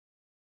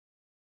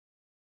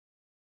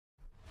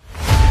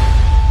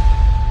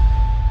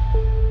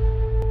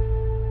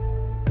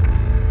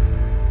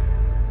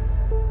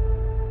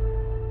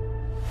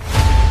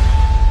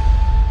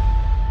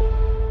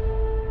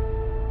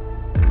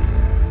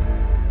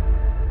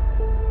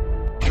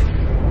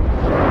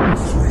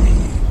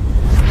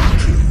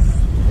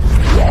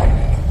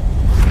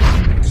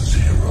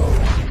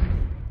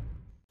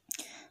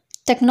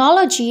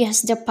Technology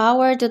has the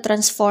power to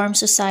transform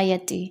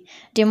society.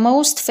 The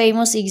most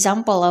famous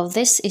example of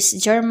this is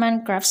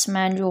German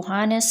craftsman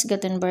Johannes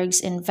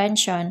Gutenberg's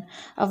invention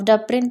of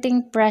the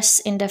printing press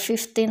in the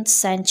 15th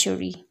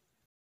century.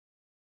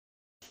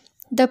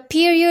 The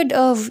period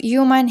of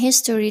human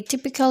history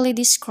typically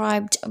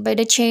described by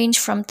the change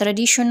from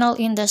traditional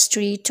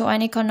industry to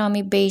an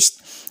economy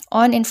based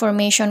on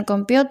information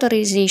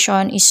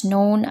computerization is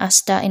known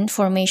as the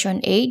information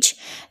age,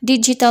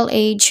 digital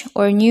age,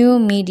 or new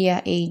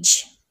media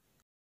age.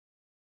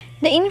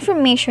 The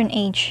information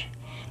age.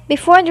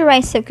 Before the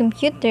rise of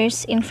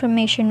computers,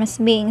 information was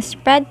being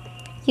spread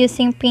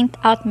using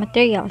printout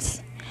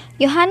materials.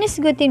 Johannes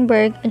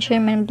Gutenberg, a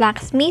German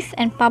blacksmith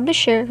and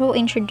publisher who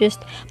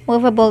introduced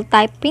movable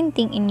type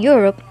printing in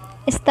Europe,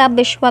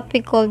 established what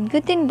we call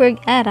Gutenberg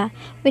era,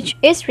 which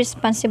is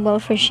responsible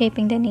for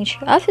shaping the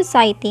nature of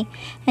society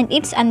and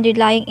its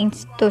underlying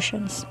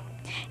institutions.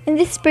 In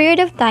this period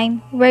of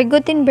time, where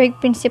Gutenberg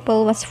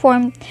principle was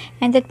formed,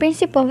 and that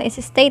principle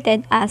is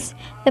stated as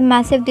the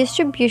massive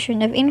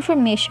distribution of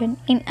information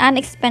in an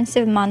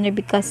expensive manner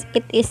because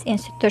it is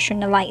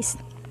institutionalized.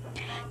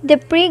 The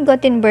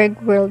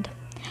pre-Gutenberg world.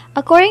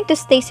 According to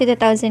Stacy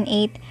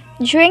 2008,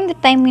 during the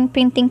time when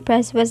printing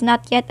press was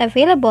not yet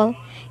available,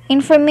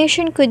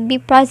 information could be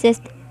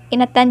processed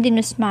in a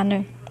tendinous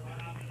manner.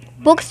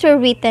 Books were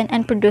written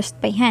and produced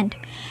by hand.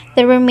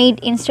 They were made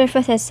in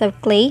surfaces of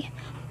clay,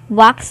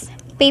 wax,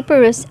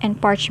 papyrus,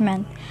 and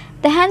parchment.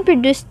 The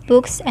hand-produced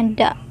books and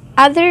the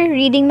other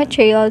reading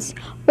materials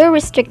were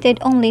restricted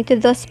only to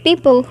those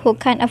people who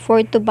can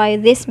afford to buy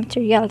these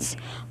materials,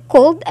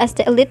 called as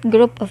the elite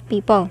group of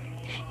people.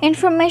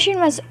 Information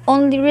was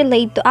only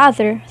relayed to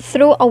others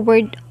through a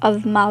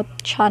word-of-mouth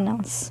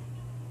channels.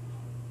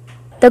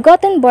 The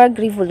Gutenberg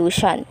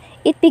Revolution.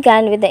 It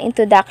began with the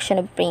introduction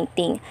of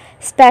printing,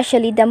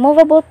 especially the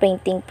movable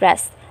printing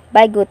press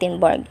by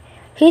Gutenberg.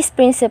 His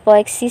principle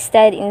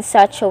existed in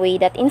such a way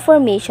that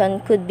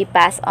information could be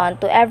passed on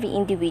to every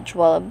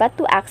individual, but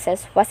to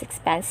access was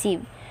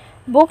expensive.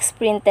 Books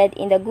printed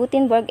in the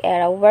Gutenberg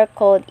era were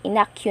called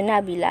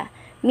inacunabula,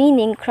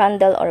 meaning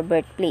cradle or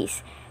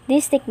birthplace.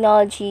 This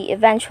technology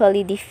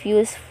eventually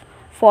diffused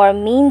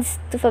from Mainz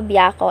to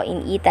Fabiaco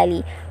in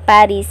Italy,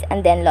 Paris,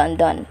 and then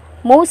London.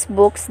 Most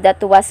books that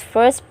was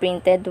first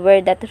printed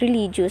were that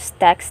religious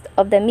texts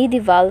of the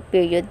medieval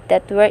period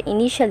that were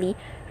initially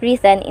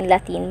written in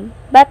Latin,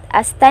 but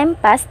as time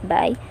passed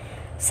by,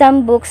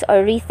 some books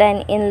are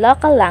written in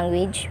local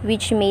language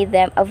which made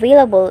them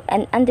available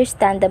and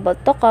understandable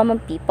to common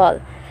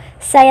people.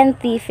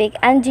 Scientific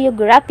and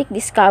geographic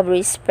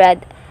discoveries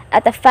spread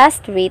at a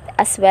fast rate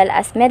as well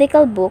as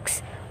medical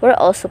books were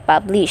also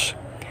published.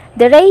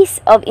 The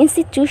rise of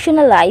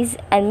institutionalized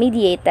and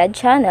mediated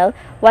channel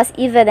was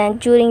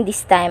evident during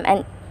this time,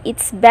 and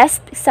its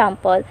best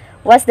example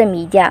was the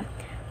media,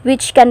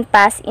 which can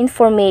pass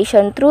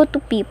information through to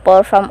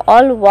people from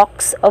all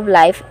walks of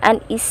life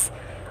and is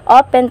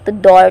open the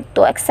door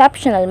to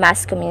exceptional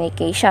mass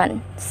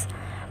communications.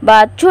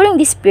 But during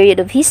this period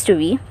of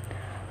history,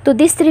 to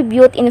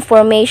distribute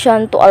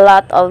information to a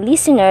lot of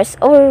listeners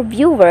or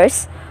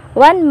viewers,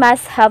 one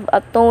must have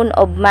a ton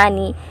of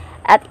money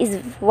and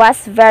it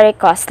was very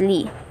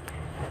costly.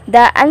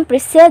 The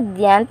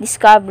unprecedented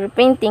discovery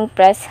printing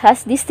press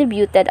has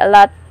distributed a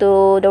lot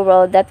to the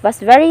world that was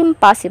very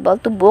impossible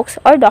to books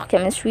or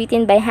documents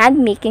written by hand,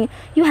 making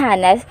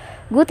Johannes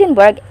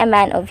Gutenberg a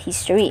man of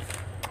history.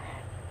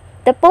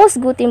 The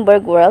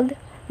post-Gutenberg world.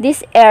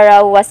 This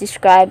era was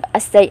described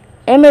as the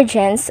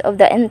emergence of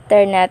the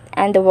Internet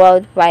and the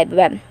World Wide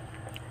Web.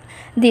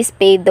 This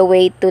paved the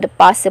way to the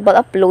possible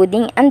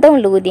uploading and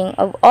downloading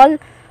of all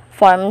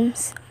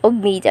forms of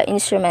media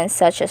instruments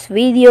such as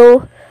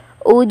video,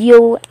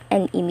 audio,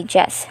 and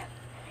images.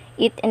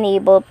 It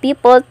enabled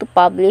people to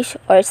publish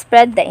or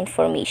spread the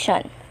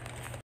information.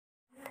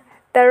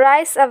 The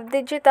rise of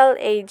digital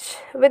age.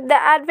 With the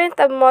advent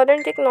of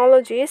modern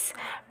technologies,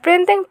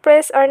 printing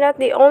press are not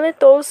the only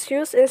tools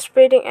used in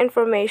spreading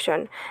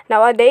information.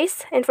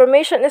 Nowadays,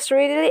 information is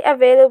readily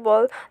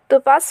available to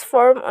pass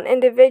from one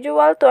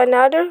individual to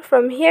another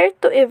from here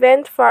to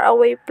even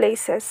faraway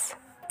places.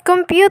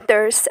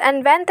 Computers,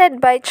 invented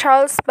by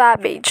Charles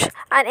Babbage,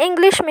 an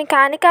English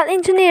mechanical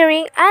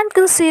engineering and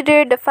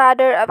considered the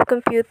father of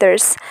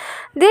computers.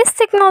 This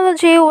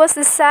technology was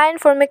designed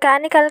for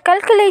mechanical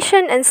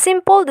calculation and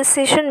simple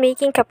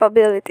decision-making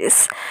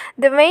capabilities.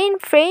 The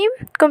mainframe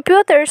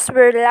computers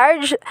were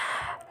large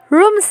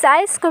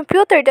room-sized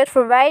computers that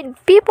provide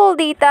people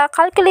data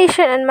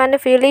calculation and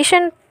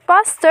manipulation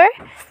faster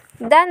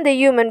than the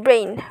human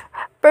brain.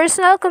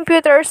 Personal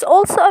computers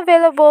also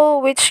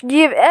available which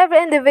give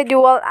every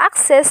individual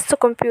access to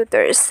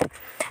computers.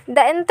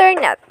 The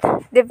Internet,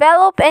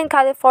 developed in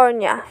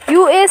California,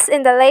 US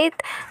in the late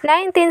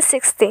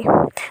 1960s.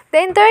 The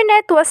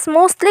Internet was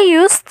mostly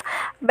used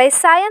by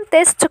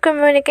scientists to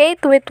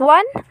communicate with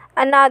one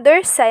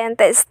another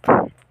scientist.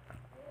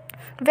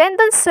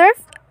 Vendon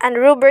Cerf and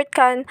Robert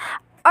Kahn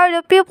are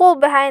the people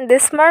behind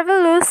this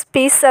marvelous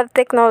piece of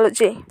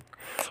technology.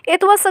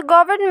 It was a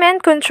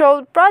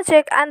government-controlled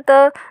project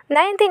until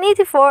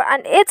 1984,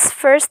 and its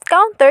first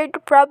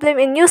countered problem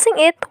in using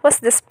it was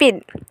the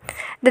speed.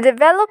 The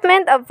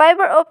development of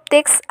fiber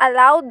optics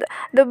allowed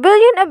the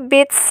billion of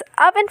bits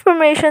of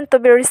information to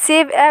be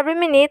received every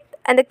minute,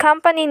 and the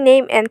company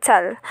named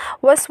Intel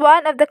was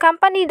one of the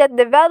companies that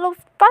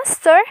developed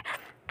faster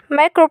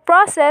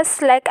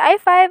microprocessors like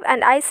i5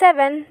 and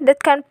i7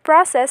 that can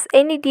process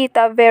any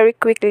data very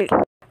quickly.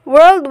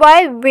 World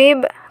Wide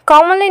Web,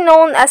 commonly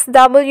known as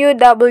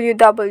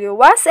WWW,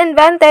 was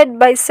invented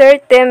by Sir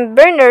Tim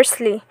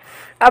Berners-Lee,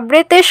 a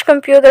British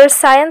computer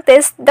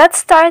scientist that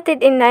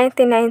started in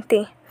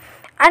 1990,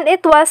 and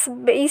it was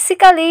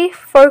basically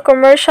for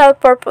commercial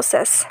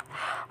purposes.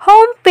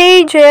 Home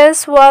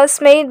pages was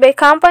made by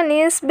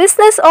companies,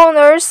 business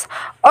owners,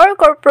 or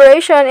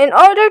corporations in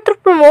order to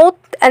promote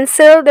and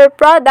sell their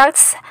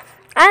products,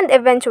 and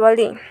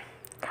eventually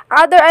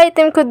other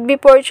items could be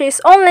purchased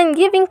online,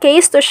 giving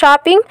case to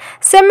shopping.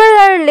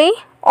 Similarly,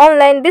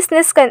 online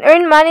business can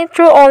earn money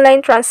through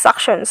online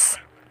transactions.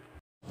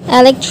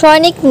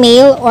 Electronic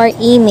mail or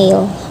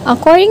email.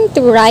 According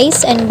to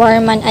Rice and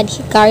Barman at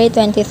Hikari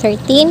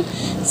 2013,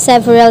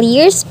 several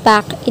years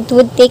back, it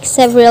would take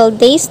several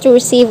days to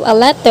receive a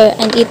letter,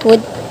 and it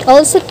would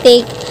also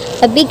take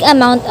a big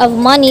amount of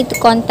money to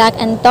contact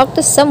and talk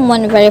to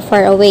someone very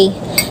far away.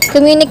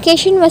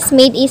 Communication was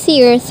made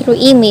easier through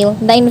email,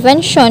 the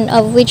invention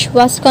of which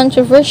was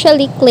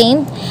controversially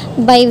claimed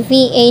by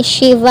V.A.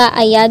 Shiva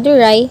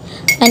Ayadurai,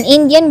 an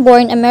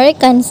Indian-born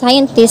American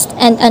scientist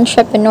and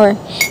entrepreneur.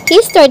 He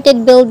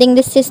started building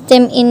the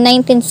system in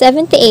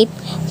 1978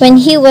 when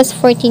he was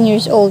 14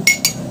 years old.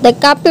 The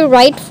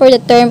copyright for the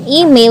term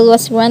email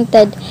was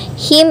granted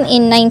him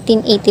in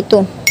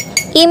 1982.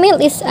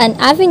 Email is an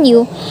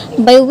avenue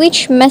by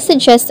which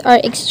messages are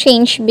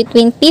exchanged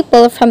between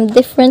people from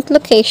different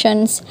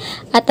locations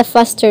at a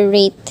faster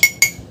rate.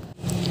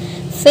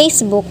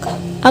 Facebook.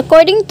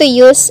 According to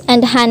Use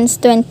and Hans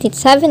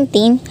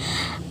 2017,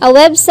 a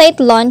website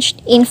launched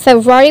in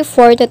February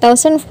 4,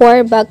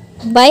 2004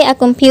 by a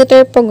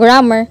computer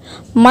programmer,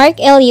 Mark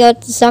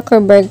Elliott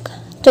Zuckerberg,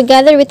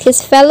 together with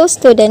his fellow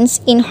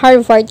students in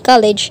Harvard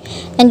College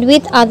and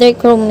with other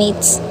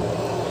crewmates.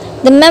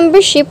 The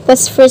membership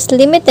was first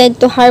limited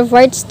to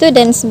Harvard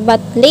students,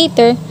 but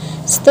later,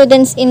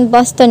 students in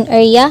Boston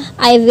area,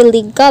 Ivy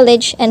League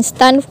College, and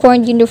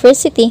Stanford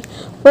University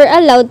were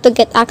allowed to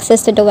get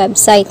access to the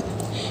website.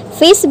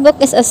 Facebook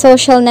is a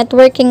social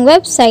networking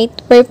website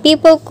where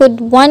people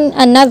could one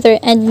another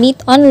and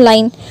meet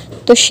online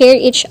to share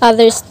each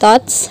other's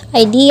thoughts,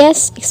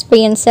 ideas,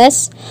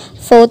 experiences,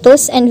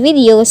 photos, and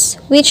videos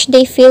which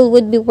they feel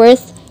would be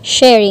worth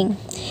sharing.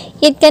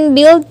 It can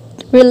build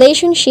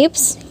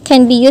relationships,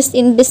 can be used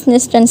in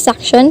business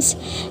transactions,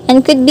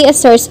 and could be a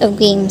source of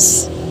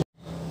games.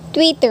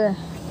 Twitter.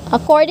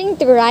 According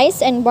to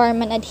Rice and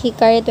Barman at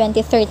Hikari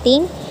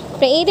 2013,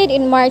 created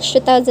in March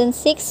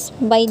 2006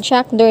 by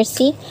Jack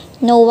Dorsey,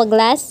 Noah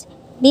Glass,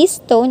 B.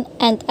 Stone,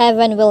 and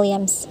Evan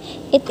Williams.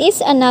 It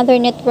is another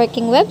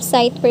networking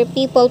website where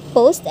people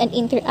post and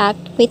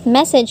interact with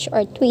messages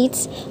or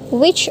tweets,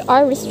 which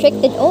are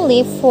restricted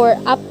only for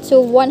up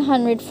to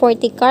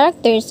 140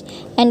 characters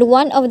and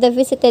one of the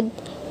visited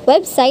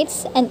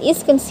websites, and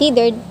is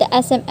considered the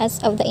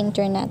SMS of the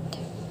Internet.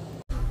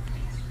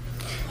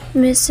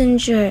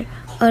 Messenger,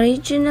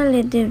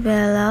 originally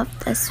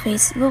developed as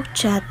Facebook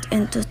Chat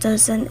in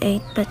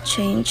 2008 but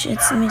changed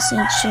its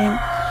messaging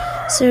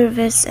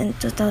service in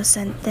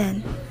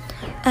 2010,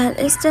 an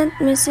instant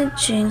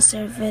messaging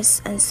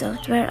service and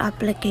software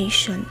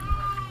application.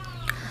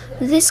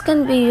 This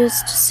can be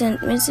used to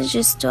send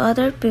messages to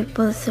other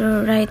people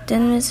through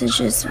written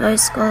messages,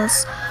 voice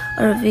calls,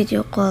 or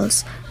video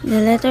calls.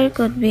 The latter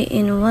could be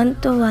in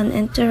one-to-one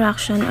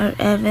interaction or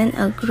even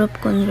a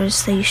group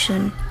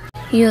conversation.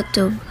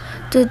 YouTube,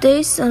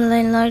 today's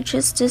online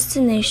largest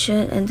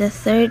destination and the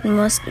third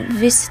most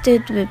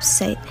visited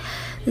website.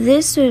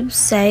 This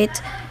website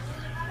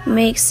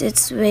makes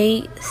its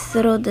way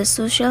through the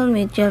social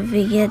media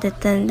via the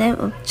tandem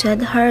of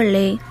Chad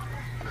Hurley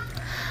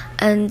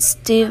and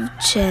Steve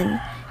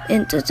Chen.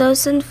 In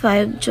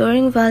 2005,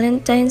 during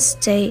Valentine's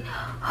Day,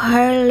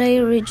 Hurley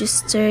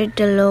registered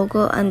the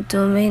logo and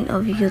domain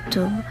of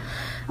YouTube.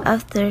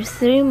 After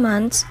 3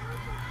 months,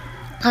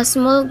 a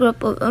small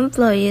group of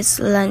employees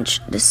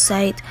launched the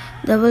site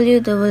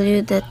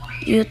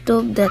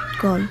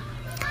www.youtube.com.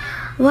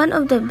 One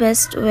of the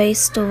best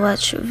ways to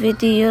watch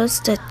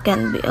videos that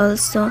can be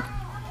also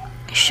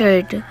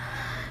shared.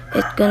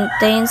 It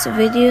contains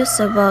videos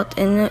about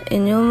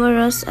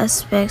numerous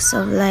aspects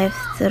of life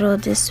through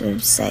this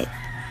website.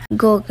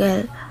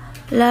 Google.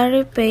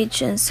 Larry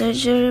Page and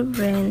Sergey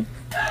Brin,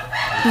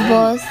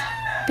 both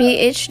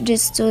PhD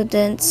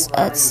students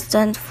at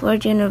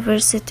Stanford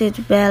University,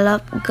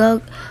 developed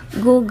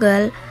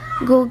Google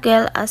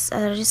as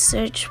a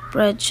research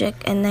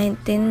project in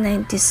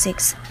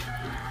 1996.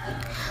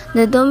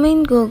 The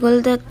domain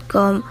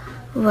google.com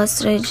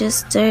was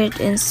registered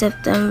in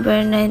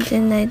September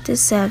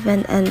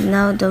 1997 and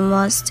now the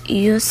most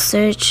used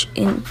search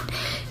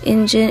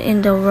engine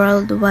in the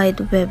World Wide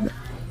Web.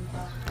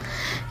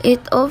 It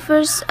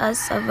offers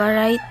us a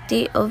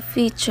variety of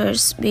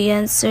features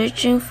beyond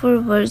searching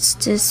for words.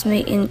 This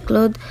may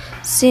include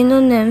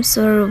synonyms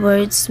or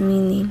words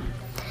meaning,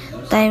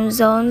 time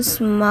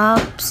zones,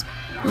 maps,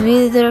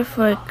 weather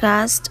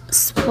forecast,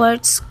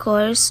 sports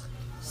scores,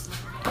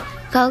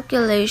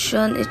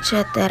 calculation,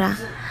 etc.,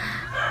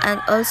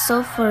 and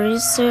also for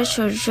research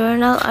or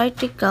journal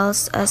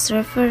articles as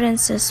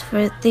references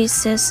for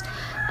thesis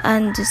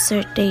and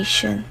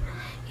dissertation.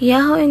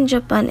 Yahoo in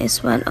Japan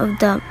is one of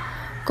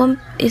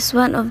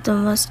the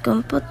most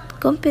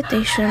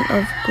computation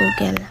of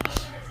Google.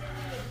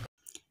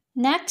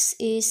 Next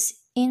is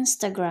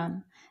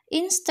Instagram.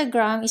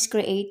 Instagram is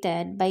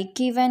created by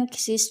Kevin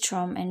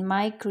Systrom and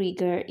Mike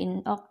Krieger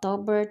in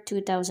October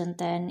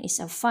 2010 is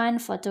a fun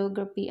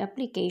photography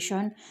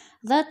application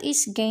that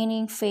is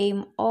gaining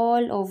fame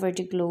all over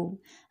the globe.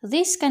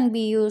 This can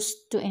be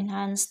used to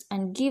enhance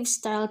and give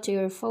style to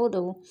your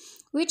photo,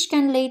 which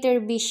can later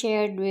be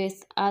shared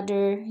with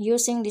others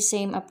using the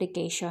same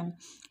application.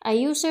 A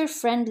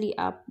user-friendly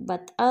app,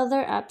 but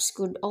other apps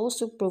could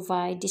also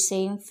provide the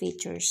same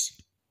features.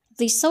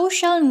 The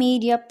social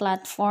media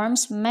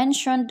platforms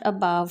mentioned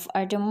above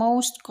are the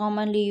most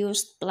commonly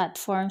used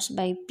platforms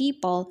by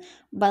people,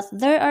 but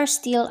there are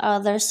still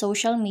other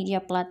social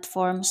media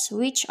platforms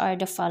which are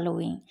the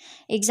following.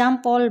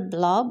 Example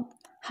Blob,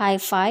 High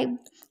Five,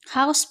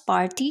 House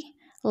Party,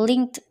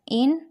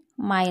 LinkedIn,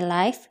 My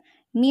Life,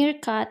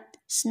 Meerkat,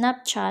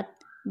 Snapchat,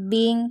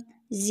 Bing,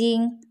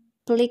 Zing,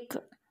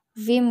 Flickr,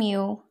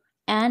 Vimeo,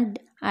 and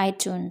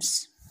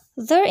iTunes.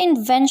 Their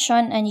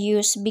invention and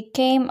use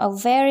became a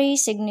very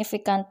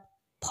significant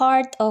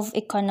part of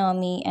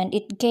economy and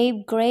it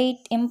gave great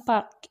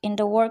impact in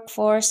the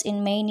workforce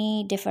in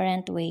many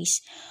different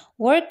ways.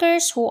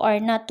 Workers who are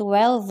not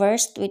well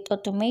versed with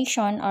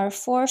automation are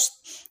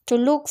forced to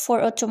look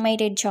for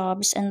automated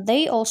jobs and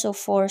they also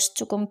forced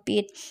to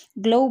compete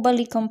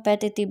globally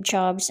competitive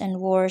jobs and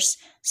worse,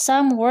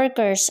 some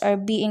workers are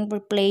being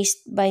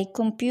replaced by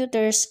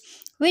computers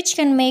which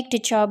can make the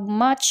job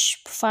much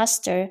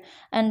faster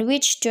and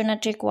which do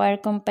not require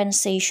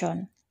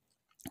compensation.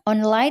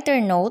 On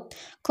lighter note,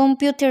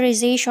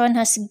 computerization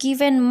has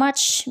given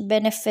much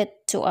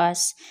benefit to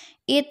us.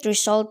 It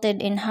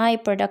resulted in high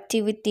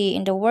productivity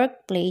in the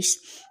workplace.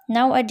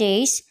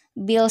 Nowadays,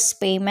 bills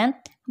payment,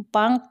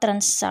 bank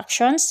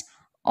transactions,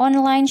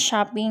 online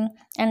shopping,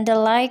 and the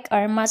like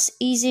are much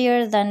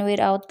easier than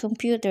without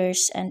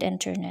computers and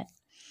internet.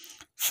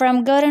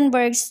 From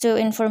Gutenberg's to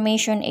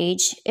information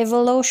age,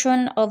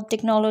 evolution of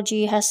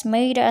technology has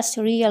made us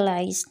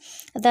realize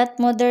that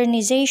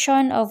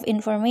modernization of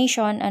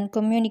information and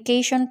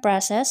communication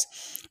process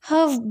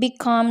have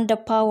become the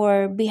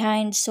power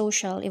behind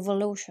social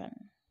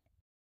evolution.